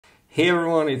Hey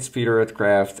everyone, it's Peter at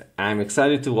Craft. I'm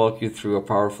excited to walk you through a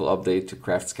powerful update to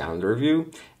Craft's calendar view,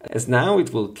 as now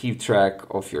it will keep track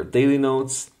of your daily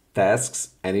notes,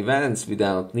 tasks, and events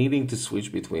without needing to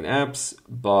switch between apps,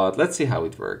 but let's see how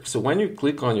it works. So when you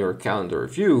click on your calendar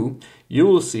view, you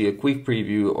will see a quick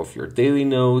preview of your daily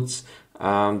notes.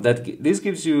 This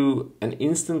gives you an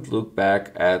instant look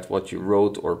back at what you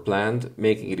wrote or planned,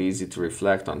 making it easy to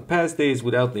reflect on past days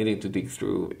without needing to dig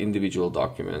through individual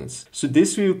documents. So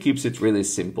this view keeps it really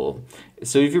simple.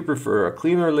 So if you prefer a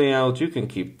cleaner layout, you can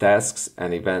keep tasks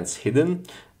and events hidden,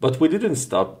 but we didn't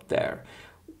stop there.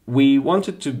 We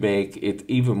wanted to make it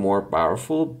even more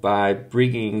powerful by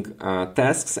bringing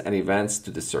tasks and events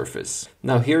to the surface.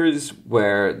 Now here is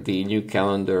where the new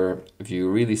calendar view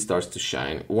really starts to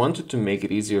shine. We wanted to make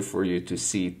it easier for you to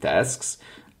see tasks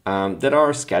that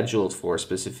are scheduled for a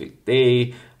specific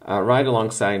day, right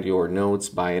alongside your notes.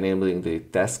 By enabling the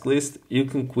task list, you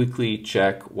can quickly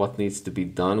check what needs to be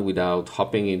done without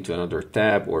hopping into another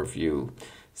tab or view.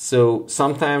 So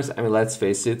sometimes, let's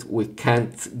face it, we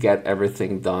can't get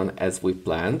everything done as we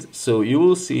planned. So you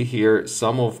will see here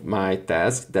some of my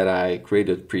tasks that I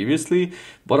created previously,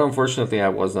 but unfortunately I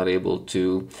was not able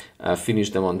to finish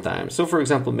them on time. So for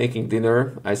example, making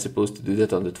dinner, I supposed to do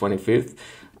that on the 25th.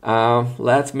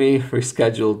 Let me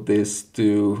reschedule this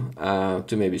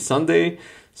to maybe Sunday.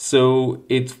 So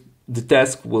the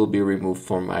task will be removed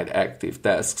from my active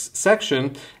tasks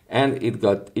section, and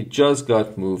it just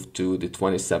got moved to the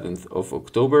 27th of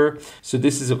October. So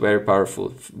this is a very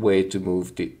powerful way to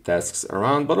move the tasks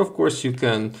around, but of course you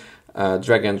can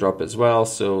drag and drop as well.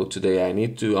 So today I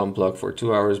need to unplug for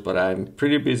 2 hours, but I'm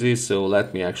pretty busy, so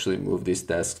let me actually move this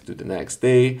task to the next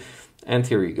day. And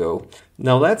here we go.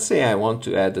 Now let's say I want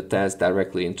to add the task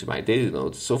directly into my daily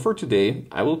note. So for today,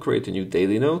 I will create a new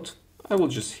daily note. I will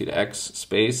just hit X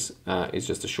space, it's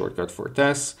just a shortcut for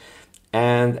tasks.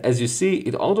 And as you see,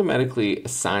 it automatically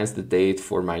assigns the date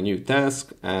for my new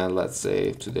task. And let's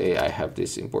say today I have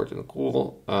this important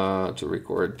call to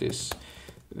record this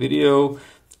video,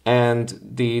 and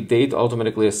the date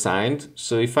automatically assigned.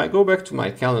 So if I go back to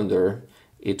my calendar,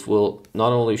 it will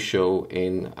not only show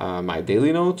in my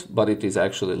daily note, but it is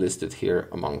actually listed here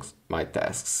amongst my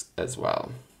tasks as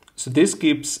well. So this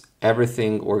keeps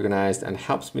everything organized and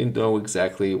helps me know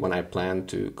exactly when I plan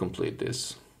to complete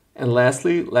this. And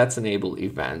lastly, let's enable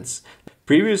events.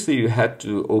 Previously, you had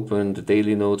to open the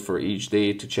daily note for each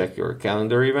day to check your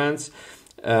calendar events.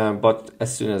 But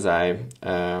as soon as I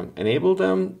enable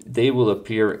them, they will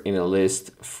appear in a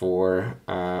list for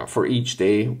each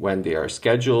day when they are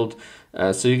scheduled.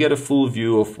 So you get a full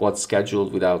view of what's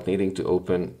scheduled without needing to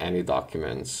open any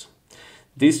documents.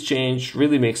 This change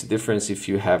really makes a difference if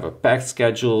you have a packed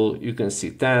schedule. You can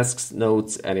see tasks,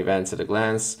 notes, and events at a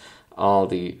glance. All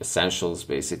the essentials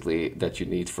basically that you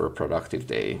need for a productive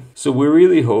day. So we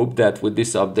really hope that with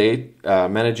this update,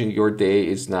 managing your day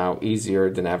is now easier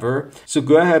than ever. So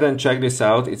go ahead and check this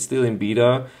out. It's still in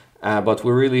beta, but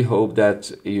we really hope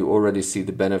that you already see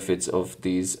the benefits of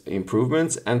these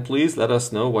improvements. And please let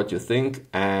us know what you think,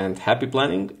 and happy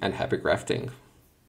planning and happy crafting.